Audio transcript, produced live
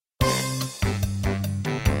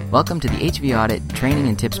Welcome to the HV Audit Training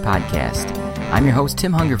and Tips Podcast. I'm your host,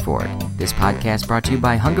 Tim Hungerford. This podcast brought to you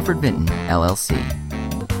by Hungerford Vinton, LLC.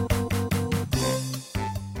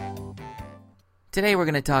 Today we're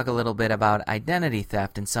going to talk a little bit about identity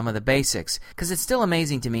theft and some of the basics, because it's still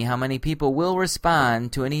amazing to me how many people will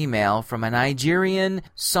respond to an email from a Nigerian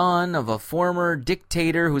son of a former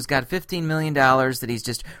dictator who's got $15 million that he's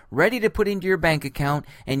just ready to put into your bank account,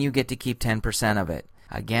 and you get to keep 10% of it.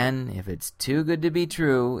 Again, if it's too good to be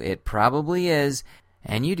true, it probably is,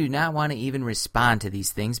 and you do not want to even respond to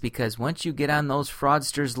these things, because once you get on those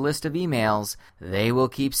fraudsters' list of emails, they will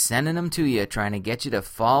keep sending them to you, trying to get you to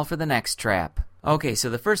fall for the next trap. Okay, so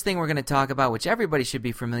the first thing we're going to talk about, which everybody should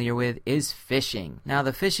be familiar with, is phishing. Now,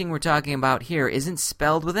 the phishing we're talking about here isn't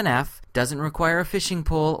spelled with an F, doesn't require a fishing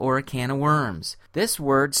pole or a can of worms. This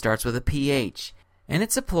word starts with a PH, and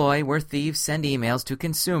it's a ploy where thieves send emails to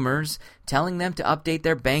consumers telling them to update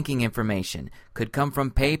their banking information. Could come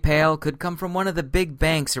from PayPal, could come from one of the big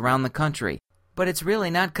banks around the country. But it's really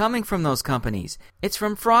not coming from those companies. It's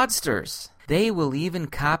from fraudsters. They will even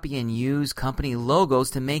copy and use company logos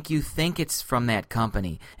to make you think it's from that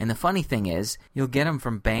company. And the funny thing is, you'll get them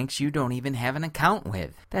from banks you don't even have an account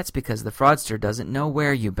with. That's because the fraudster doesn't know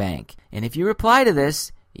where you bank. And if you reply to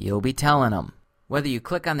this, you'll be telling them. Whether you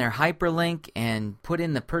click on their hyperlink and put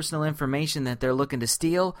in the personal information that they're looking to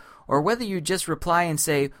steal, or whether you just reply and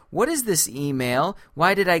say, "What is this email?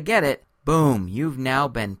 Why did I get it?" Boom, you've now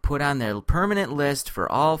been put on their permanent list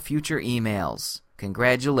for all future emails.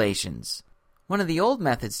 Congratulations. One of the old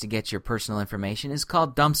methods to get your personal information is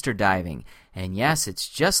called dumpster diving. And yes, it's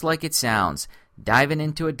just like it sounds, diving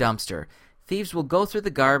into a dumpster. Thieves will go through the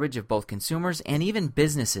garbage of both consumers and even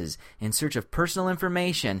businesses in search of personal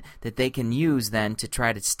information that they can use then to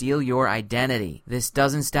try to steal your identity. This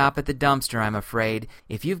doesn't stop at the dumpster, I'm afraid.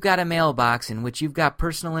 If you've got a mailbox in which you've got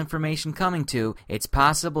personal information coming to, it's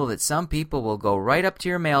possible that some people will go right up to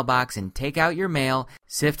your mailbox and take out your mail,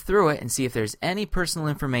 sift through it, and see if there's any personal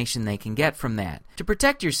information they can get from that. To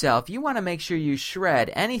protect yourself, you want to make sure you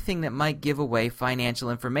shred anything that might give away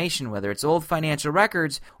financial information, whether it's old financial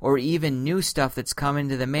records or even new stuff that's come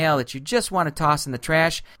into the mail that you just want to toss in the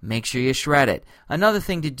trash. Make sure you shred it. Another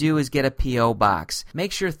thing to do is get a P.O. box.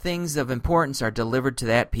 Make sure things of importance are delivered to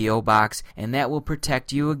that P.O. box, and that will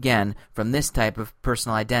protect you again from this type of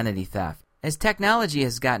personal identity theft. As technology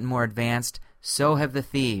has gotten more advanced, so have the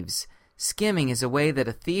thieves. Skimming is a way that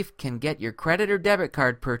a thief can get your credit or debit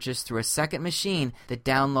card purchase through a second machine that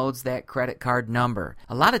downloads that credit card number.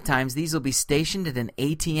 A lot of times these will be stationed at an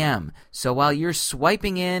ATM, so while you're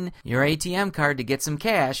swiping in your ATM card to get some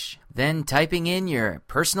cash, then typing in your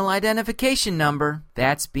personal identification number,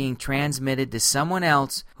 that's being transmitted to someone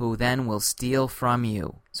else who then will steal from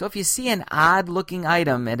you. So if you see an odd-looking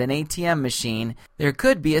item at an ATM machine, there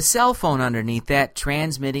could be a cell phone underneath that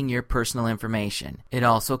transmitting your personal information. It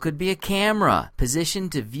also could be a camera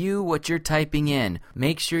positioned to view what you're typing in.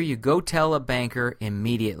 Make sure you go tell a banker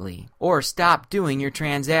immediately, or stop doing your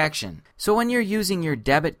transaction. So when you're using your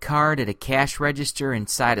debit card at a cash register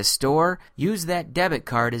inside a store, use that debit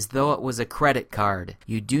card as though it was a credit card.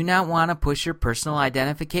 You do not want to push your personal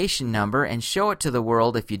identification number and show it to the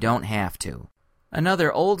world if you don't have to.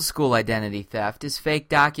 Another old-school identity theft is fake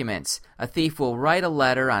documents. A thief will write a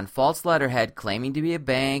letter on false letterhead claiming to be a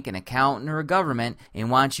bank, an accountant, or a government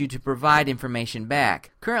and wants you to provide information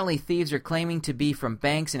back. Currently, thieves are claiming to be from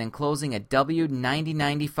banks and enclosing a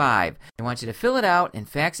W-9095. They want you to fill it out and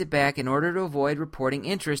fax it back in order to avoid reporting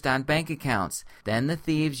interest on bank accounts. Then the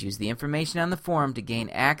thieves use the information on the form to gain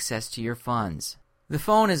access to your funds. The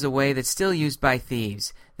phone is a way that's still used by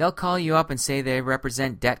thieves. They'll call you up and say they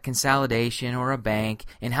represent debt consolidation or a bank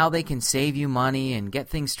and how they can save you money and get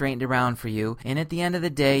things straightened around for you. And at the end of the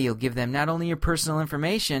day, you'll give them not only your personal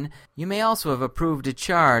information, you may also have approved a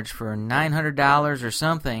charge for $900 or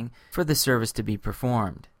something for the service to be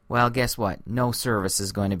performed. Well, guess what? No service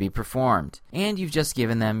is going to be performed. And you've just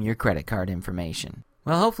given them your credit card information.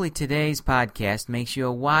 Well, hopefully today's podcast makes you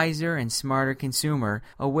a wiser and smarter consumer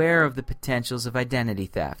aware of the potentials of identity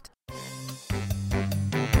theft.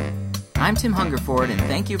 I'm Tim Hungerford, and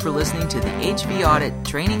thank you for listening to the HV Audit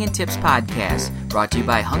Training and Tips Podcast, brought to you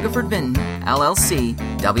by Hungerford Vinton, LLC,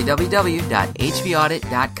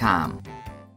 www.hvaudit.com.